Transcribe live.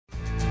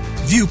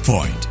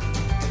Viewpoint.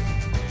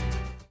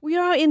 We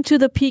are into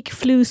the peak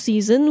flu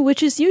season,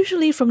 which is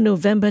usually from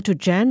November to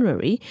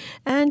January,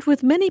 and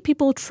with many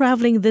people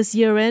travelling this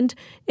year-end,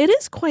 it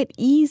is quite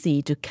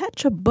easy to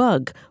catch a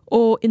bug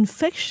or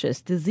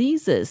infectious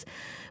diseases.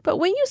 But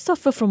when you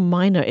suffer from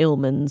minor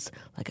ailments,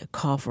 like a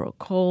cough or a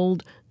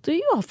cold, do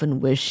you often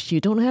wish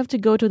you don't have to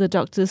go to the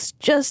doctors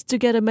just to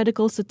get a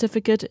medical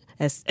certificate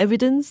as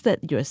evidence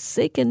that you're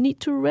sick and need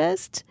to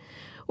rest?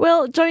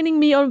 Well, joining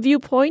me on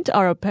Viewpoint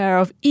are a pair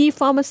of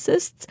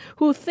e-pharmacists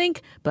who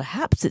think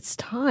perhaps it's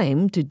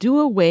time to do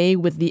away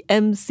with the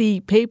MC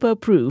paper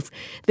proof.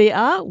 They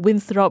are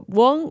Winthrop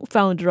Wong,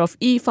 founder of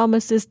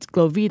e-pharmacist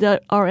Glovita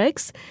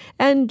RX,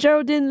 and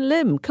Geraldine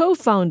Lim,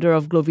 co-founder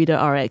of Glovita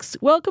RX.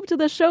 Welcome to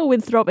the show,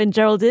 Winthrop and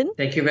Geraldine.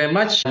 Thank you very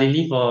much,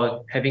 Lily,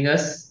 for having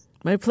us.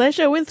 My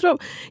pleasure, Winthrop.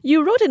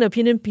 You wrote an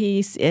opinion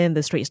piece in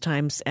the Straits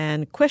Times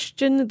and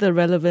questioned the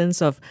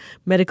relevance of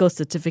medical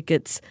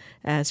certificates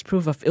as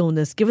proof of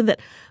illness, given that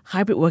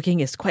hybrid working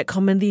is quite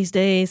common these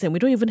days and we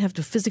don't even have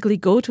to physically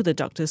go to the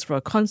doctors for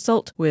a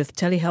consult with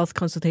telehealth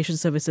consultation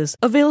services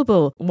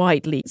available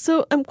widely.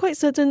 So I'm quite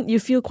certain you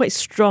feel quite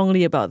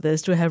strongly about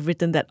this to have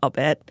written that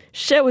op-ed.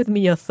 Share with me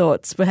your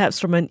thoughts, perhaps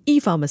from an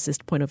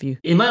e-pharmacist point of view.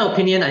 In my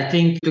opinion, I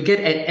think to get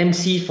an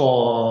MC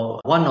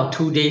for 1 or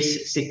 2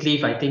 days sick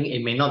leave, I think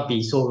it may not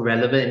be so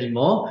relevant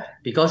anymore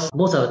because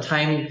most of the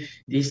time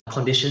these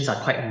conditions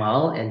are quite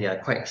mild and they are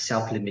quite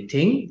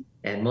self-limiting,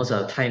 and most of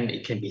the time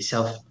it can be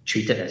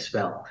self-treated as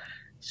well.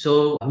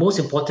 So most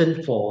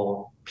important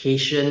for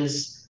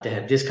patients that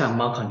have this kind of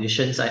mild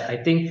conditions, I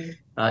think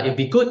it'd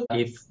be good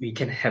if we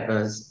can have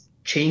a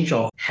change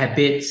of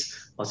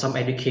habits or some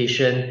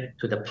education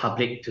to the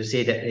public to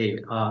say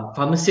that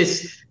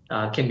pharmacists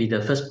can be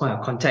the first point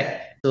of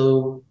contact,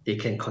 so they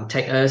can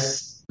contact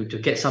us to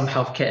get some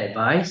healthcare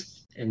advice.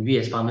 And we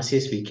as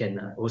pharmacists, we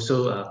can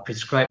also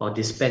prescribe or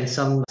dispense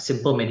some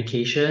simple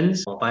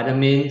medications or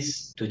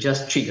vitamins to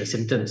just treat the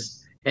symptoms.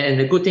 And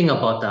the good thing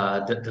about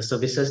the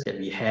services that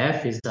we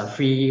have is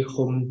free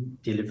home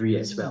delivery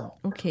as well.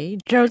 Okay.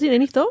 Geraldine,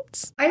 any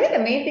thoughts? I think the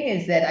main thing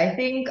is that I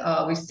think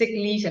with sick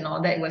leave and all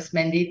that, it was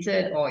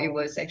mandated or it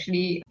was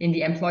actually in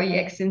the Employee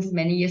Act since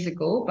many years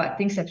ago, but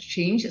things have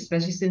changed,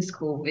 especially since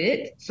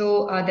COVID.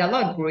 So there are a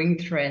lot of growing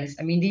trends.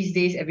 I mean, these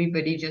days,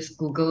 everybody just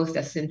Googles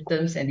their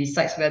symptoms and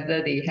decides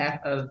whether they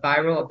have a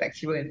viral or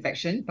bacterial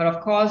infection. But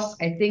of course,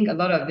 I think a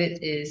lot of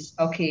it is,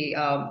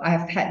 I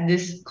have had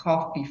this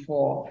cough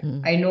before.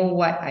 I know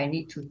what I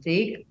need to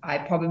take. I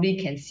probably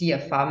can see a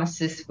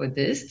pharmacist for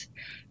this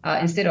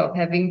instead of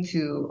having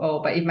to,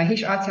 but if my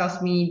HR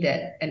tells me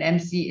that an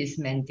MC is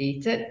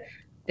mandated,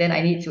 then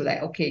I need to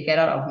get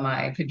out of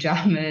my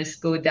pajamas,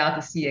 go down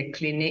to see a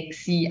clinic,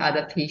 see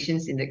other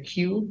patients in the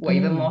queue who are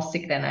even more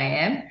sick than I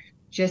am,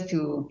 just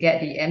to get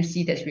the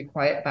MC that's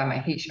required by my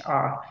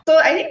HR. So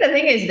I think the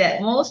thing is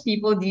that most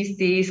people these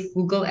days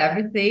Google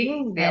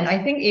everything. And I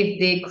think if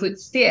they could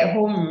stay at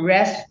home,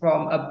 rest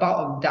from a bout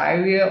of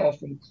diarrhea or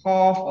from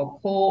cough or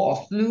cold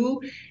or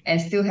flu,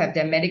 and still have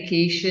their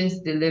medications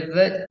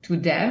delivered to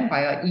them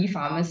by an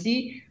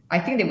e-pharmacy, I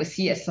think they would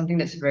see it as something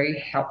that's very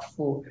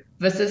helpful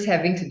versus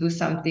having to do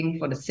something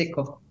for the sake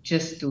of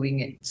just doing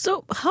it.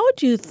 So how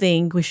do you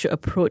think we should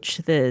approach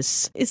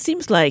this? It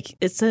seems like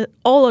it's an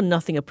all or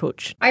nothing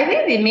approach. I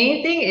think the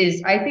main thing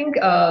is,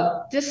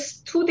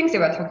 just two things that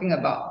we're talking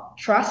about: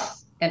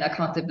 trust and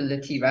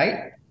accountability,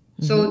 right?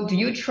 So do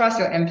you trust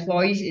your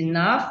employees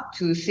enough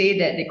to say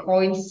that they call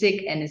in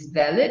sick and it's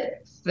valid?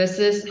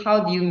 Versus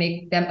how do you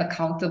make them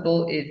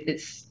accountable if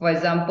it's, for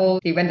example,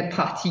 they went to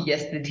party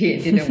yesterday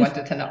and didn't want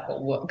to turn up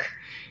for work?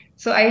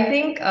 So I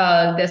think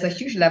there's a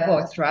huge level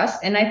of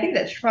trust. And I think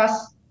that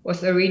trust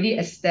was already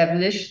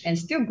established and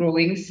still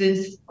growing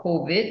since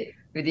COVID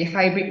with the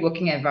hybrid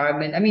working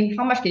environment. I mean,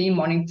 how much can you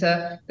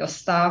monitor your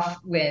staff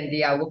when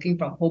they are working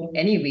from home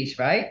anyways,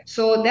 right?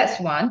 So that's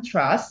one,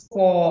 trust.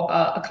 For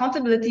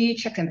accountability,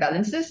 check and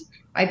balances,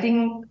 I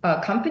think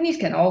companies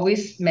can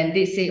always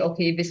mandate, say,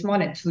 okay, if it's more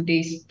than 2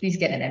 days, please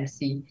get an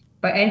MC.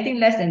 But anything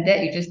less than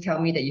that, you just tell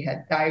me that you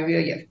have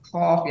diarrhea, you have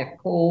cough, you have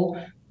cold,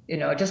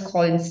 just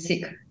call in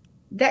sick.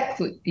 That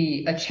could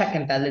be a check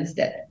and balance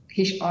that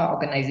HR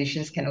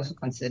organizations can also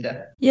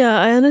consider. Yeah,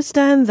 I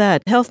understand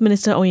that Health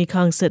Minister Ong Ye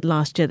Kung said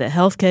last year that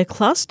healthcare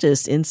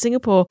clusters in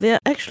Singapore, they're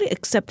actually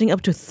accepting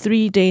up to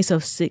 3 days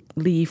of sick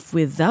leave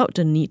without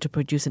the need to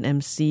produce an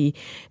MC.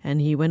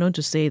 And he went on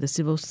to say the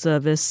civil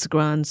service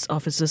grants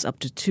officers up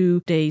to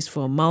 2 days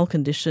for mild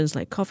conditions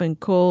like cough and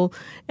cold.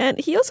 And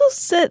he also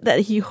said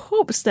that he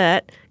hopes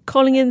that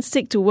calling in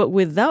sick to work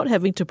without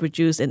having to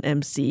produce an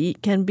MC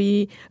can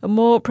be a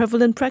more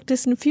prevalent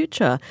practice in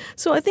future.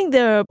 So I think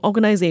there are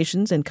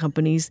organizations and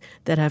companies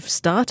that have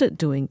started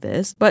doing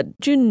this. But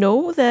do you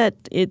know that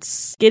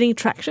it's getting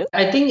traction?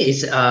 I think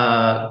it's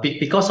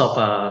because of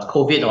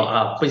COVID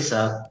or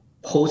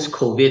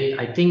post-COVID,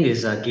 I think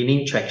it's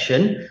gaining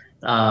traction.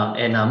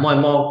 And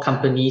more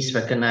companies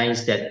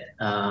recognize that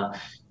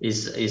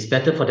it's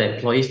better for the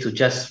employees to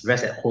just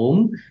rest at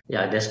home.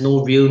 Yeah, there's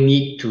no real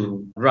need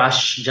to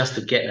rush just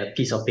to get a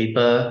piece of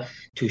paper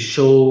to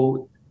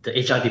show the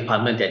HR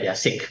department that they are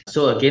sick.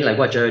 So again, like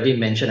what Geraldine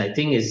mentioned, I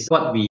think is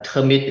what we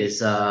term it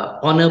is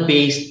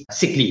honor-based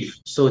sick leave,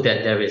 so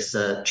that there is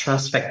a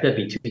trust factor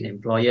between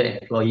employer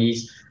and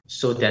employees,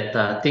 so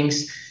that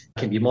things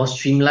can be more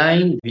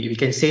streamlined. We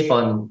can save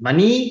on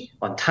money,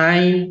 on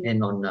time,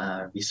 and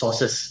on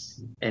resources,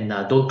 and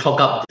don't clog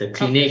up the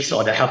clinics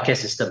or the healthcare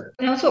system.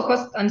 And also, of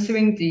course,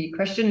 answering the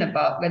question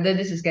about whether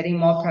this is getting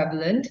more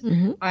prevalent,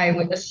 I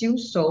would assume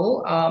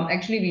so.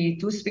 Actually, we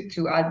do speak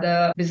to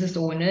other business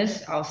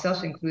owners,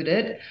 ourselves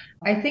included.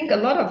 I think a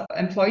lot of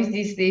employees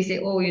these days say,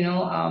 oh,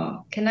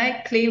 can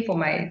I claim for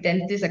my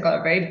dentist? I got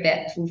a very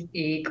bad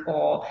toothache,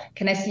 or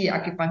can I see an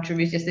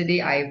acupuncturist?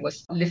 Yesterday, I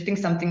was lifting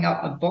something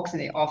out, a box in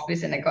the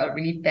office, and I got a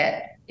really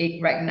bad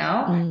ache right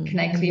now. Can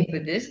I claim for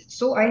this?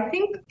 So I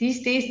think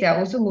these days they are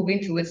also moving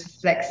towards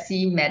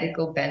flexi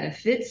medical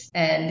benefits,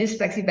 and these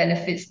flexi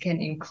benefits can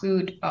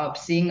include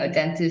seeing a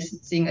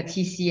dentist, seeing a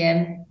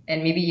TCM,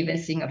 and maybe even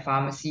seeing a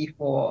pharmacy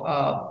for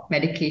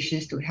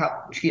medications to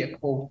help treat a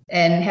cold.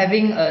 And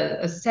having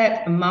a set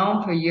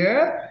amount per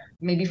year,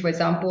 maybe for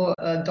example,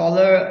 a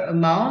dollar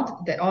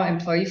amount that all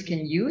employees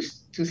can use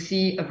to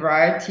see a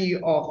variety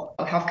of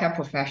healthcare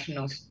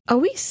professionals. Are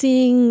we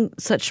seeing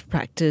such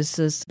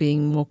practices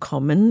being more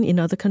common in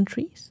other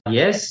countries?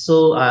 Yes,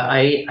 so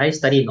I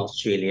studied in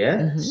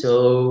Australia,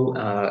 so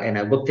and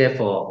I worked there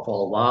for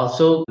a while.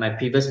 So my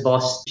previous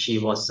boss, she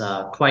was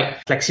quite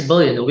flexible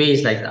in a way.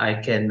 It's like I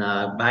can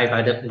buy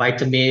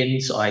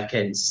vitamins, or I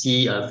can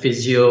see a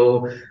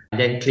physio, and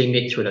then claim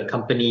it through the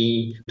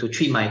company to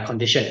treat my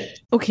condition.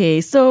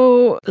 Okay,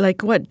 so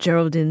like what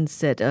Geraldine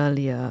said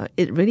earlier,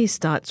 it really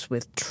starts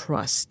with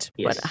trust.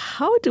 Yes. But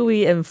how do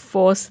we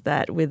enforce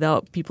that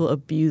without people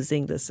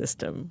abusing the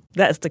system?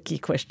 That's the key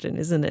question,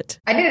 isn't it?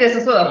 I think there's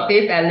also a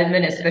faith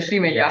element, especially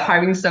when you're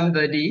hiring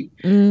somebody.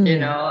 During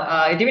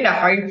the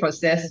hiring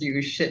process,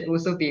 you should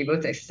also be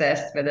able to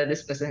assess whether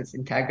this person has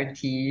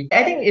integrity.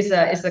 I think it's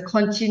a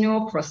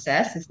continual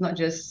process. It's not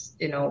just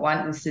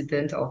one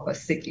incident of a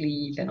sick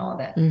leave and all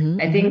that.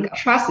 I think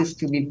trust is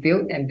to be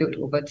built and built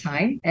over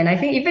time. And I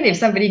think even if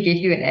somebody gave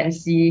you an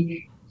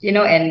MC,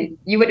 and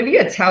you would be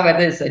able to tell whether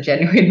it's a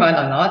genuine one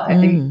or not.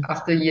 I think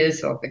after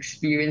years of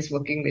experience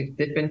working with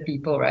different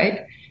people,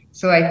 right?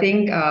 So I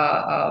think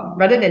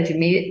rather than to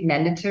make it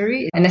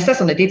mandatory, and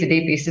assess on a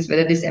day-to-day basis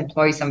whether this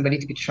employee is somebody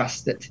to be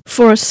trusted.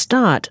 For a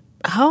start,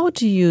 how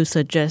do you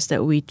suggest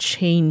that we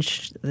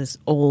change this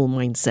old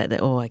mindset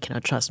that, I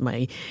cannot trust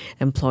my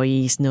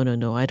employees? No,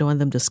 I don't want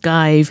them to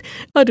skive.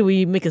 How do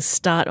we make a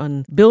start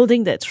on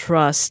building that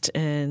trust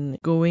and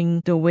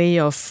going the way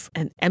of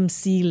an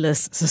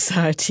MC-less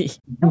society?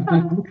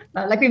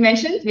 Like we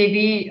mentioned,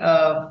 maybe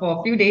for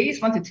a few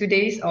days, 1 to 2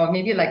 days, or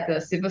maybe like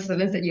the civil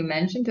servants that you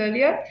mentioned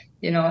earlier,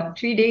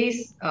 3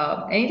 days,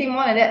 anything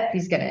more than that,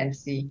 please get an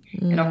MC.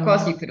 And of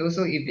course, you could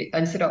also,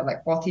 instead of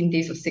like 14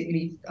 days of sick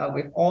leave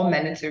with all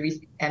mandatory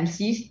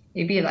MCs,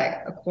 maybe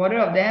like a quarter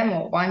of them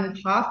or one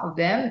half of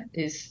them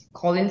is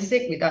call-in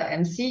sick without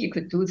MC. You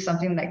could do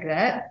something like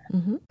that.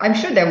 I'm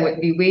sure there would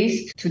be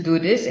ways to do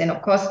this. And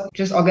of course,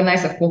 just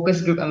organize a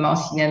focus group among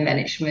senior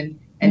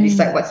management and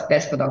decide what's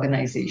best for the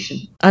organization.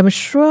 I'm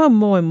sure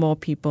more and more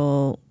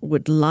people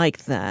would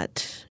like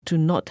that, to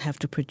not have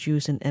to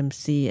produce an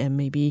MC and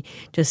maybe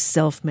just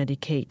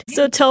self-medicate.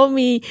 So tell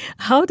me,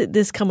 how did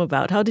this come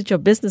about? How did your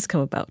business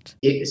come about?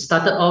 It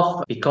started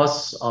off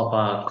because of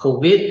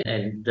COVID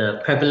and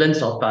the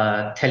prevalence of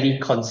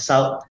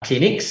teleconsult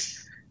clinics.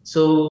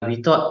 So we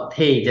thought,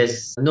 hey,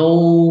 there's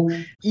no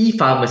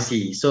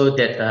e-pharmacy so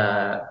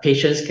that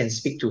patients can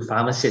speak to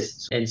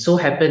pharmacists. And so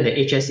happened the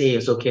HSA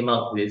also came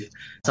out with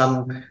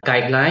some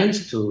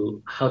guidelines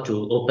to how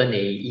to open a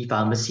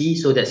e-pharmacy.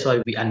 So that's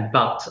why we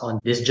embarked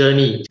on this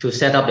journey to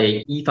set up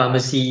a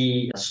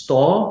e-pharmacy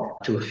store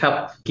to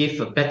help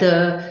give a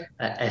better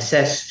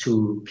access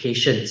to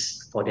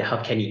patients for their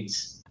healthcare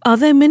needs. Are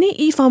there many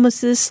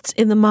e-pharmacists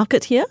in the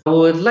market here? I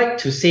would like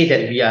to say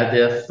that we are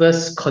the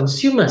first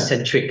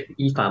consumer-centric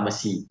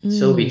e-pharmacy.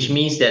 So which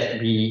means that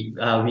we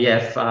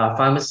have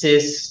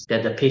pharmacists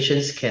that the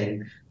patients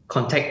can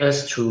contact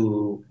us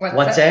through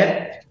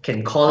WhatsApp,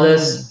 can call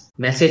us,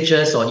 message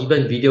us, or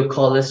even video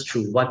call us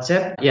through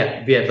WhatsApp.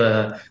 Yeah, we have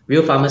a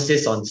real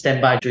pharmacist on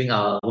standby during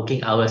our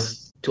working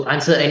hours to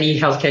answer any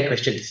healthcare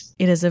questions.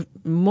 It is a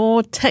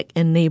more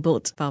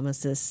tech-enabled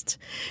pharmacist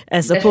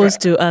as opposed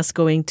to us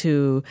going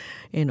to,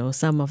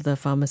 some of the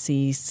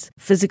pharmacies,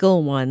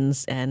 physical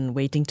ones, and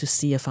waiting to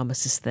see a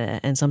pharmacist there.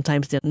 And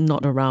sometimes they're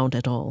not around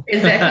at all.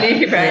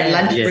 Exactly, right.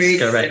 Lunch breaks.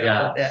 Yes, correct,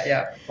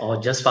 yeah.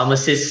 Or just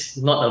pharmacists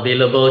not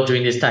available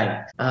during this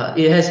time.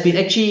 It has been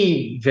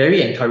actually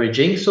very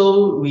encouraging.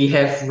 So we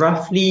have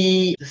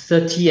roughly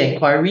 30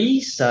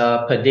 inquiries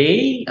per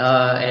day.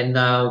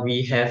 And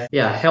we have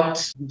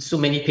helped so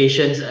many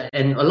patients,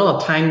 and a lot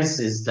of times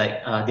is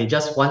like they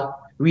just want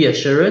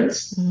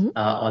reassurance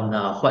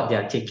on what they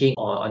are taking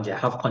or on their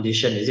health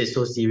condition. Is it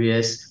so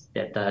serious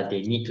that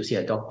they need to see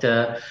a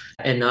doctor?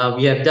 And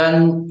we have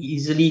done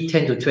easily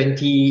 10 to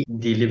 20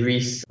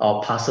 deliveries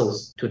or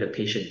parcels to the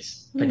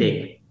patients per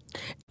day.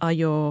 Are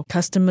your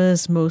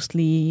customers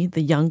mostly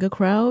the younger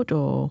crowd,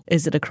 or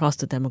is it across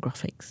the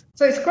demographics?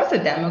 So it's across the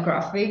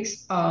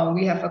demographics.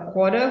 We have a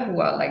quarter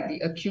who are like the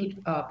acute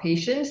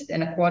patients,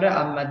 and a quarter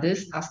are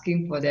mothers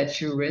asking for their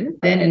children.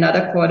 Then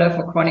another quarter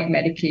for chronic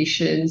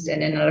medications,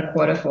 and then another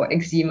quarter for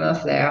eczema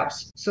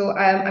flare-ups. So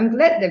I'm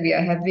glad that we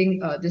are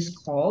having this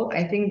call.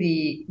 I think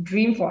the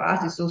dream for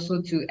us is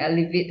also to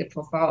elevate the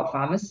profile of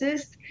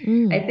pharmacists.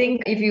 I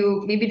think if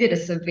you maybe did a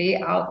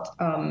survey out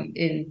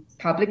in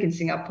public in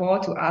Singapore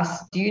to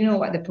ask, do you know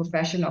what the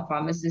profession of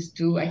pharmacists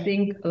do? I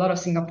think a lot of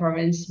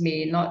Singaporeans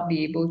may not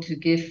be able to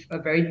give a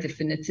very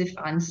definitive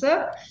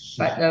answer,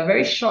 but a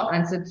very short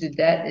answer to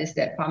that is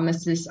that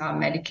pharmacists are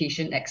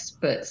medication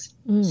experts.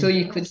 So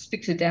you could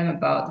speak to them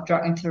about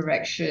drug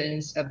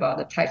interactions, about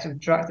the types of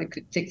drugs they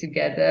could take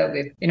together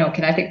with,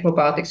 can I take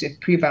probiotics with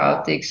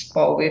prebiotics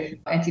or with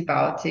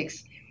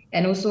antibiotics?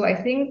 And also, I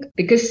think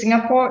because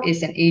Singapore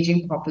is an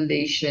aging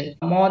population,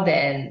 more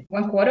than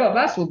 1/4 of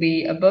us will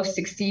be above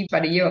 60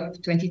 by the year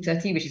of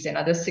 2030, which is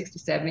another 6 to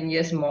 7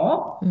 years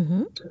more.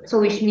 So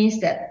which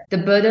means that the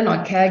burden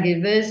on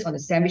caregivers, on the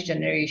sandwich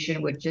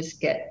generation, would just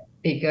get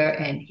bigger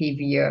and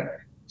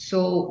heavier.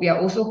 So we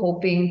are also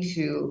hoping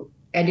to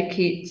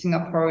educate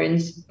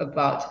Singaporeans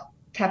about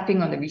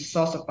tapping on the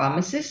resource of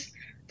pharmacists.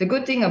 The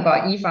good thing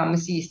about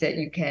e-pharmacy is that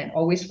you can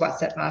always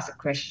WhatsApp us a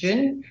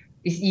question.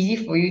 It's easy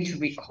for you to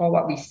recall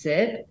what we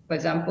said. For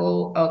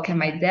example, can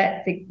my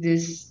dad take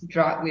this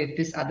drug with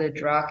this other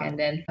drug and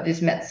then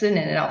this medicine?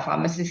 And then our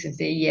pharmacist can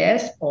say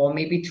yes, or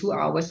maybe 2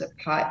 hours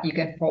apart, you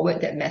can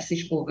forward that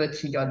message over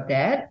to your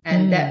dad.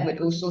 And that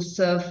would also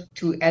serve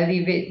to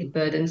alleviate the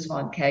burdens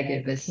on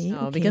caregivers.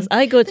 Okay. Because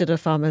I go to the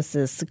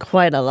pharmacist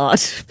quite a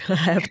lot. I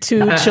have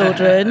 2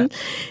 children,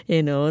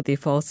 they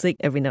fall sick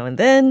every now and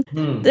then.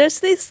 There's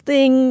this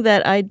thing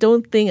that I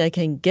don't think I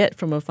can get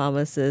from a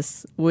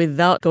pharmacist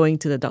without going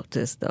to the doctor.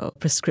 Though,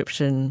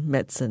 prescription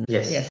medicine.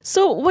 Yes.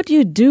 So what do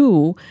you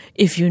do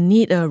if you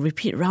need a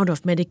repeat round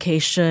of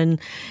medication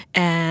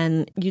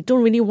and you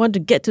don't really want to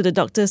get to the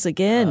doctors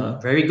again?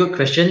 Very good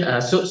question.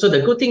 So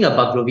the good thing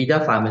about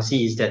Glovida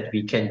Pharmacy is that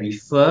we can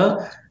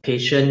refer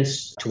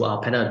patients to our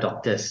panel of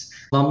doctors.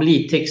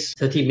 Normally, it takes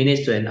 30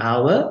 minutes to an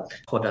hour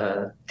for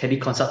the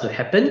teleconsult to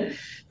happen.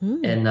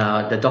 And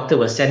the doctor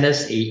will send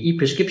us a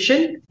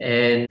e-prescription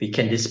and we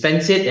can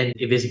dispense it. And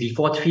if it's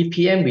before 3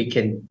 p.m., we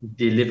can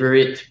deliver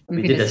it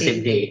within the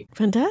same day.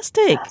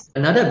 Fantastic.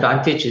 Another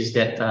advantage is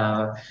that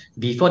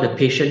before the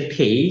patient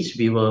pays,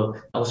 we will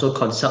also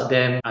consult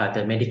them. Are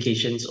the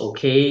medications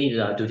okay?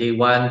 Do they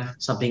want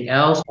something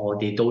else or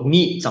they don't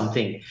need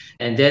something?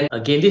 And then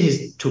again, this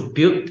is to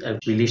build a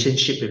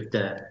relationship with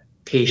the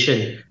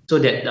patient so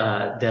that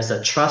there's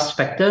a trust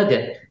factor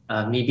that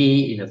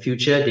maybe in the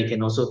future, they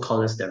can also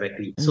call us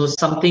directly. So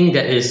something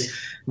that is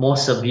more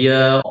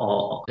severe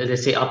or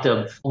let's say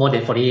after more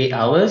than 48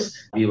 hours,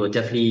 we will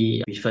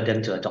definitely refer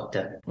them to a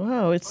doctor.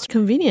 Wow, it's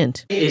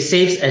convenient. It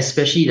saves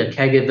especially the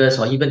caregivers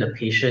or even the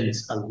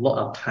patients a lot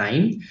of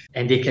time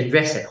and they can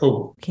rest at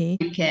home. Okay.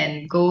 You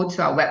can go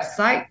to our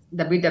website,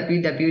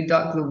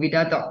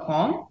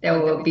 www.glovida.com. There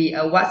will be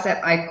a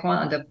WhatsApp icon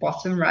on the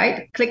bottom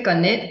right. Click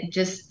on it,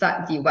 just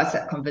start the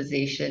WhatsApp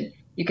conversation.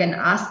 You can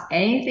ask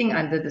anything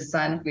under the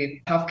sun with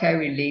healthcare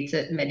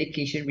related,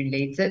 medication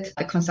related.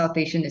 The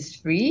consultation is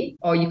free,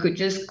 or you could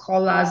just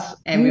call us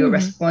and we will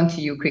respond to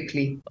you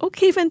quickly.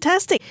 Okay,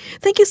 fantastic.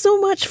 Thank you so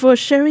much for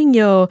sharing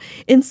your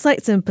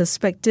insights and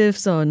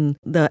perspectives on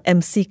the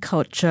MC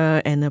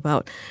culture and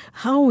about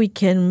how we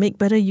can make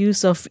better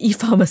use of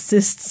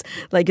e-pharmacists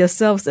like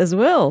yourselves as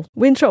well.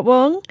 Winthrop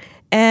Wong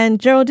and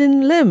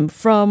Geraldine Lim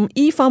from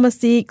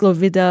ePharmacy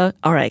Glovida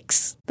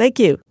RX. Thank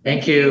you.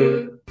 Thank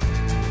you.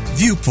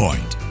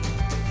 Viewpoint.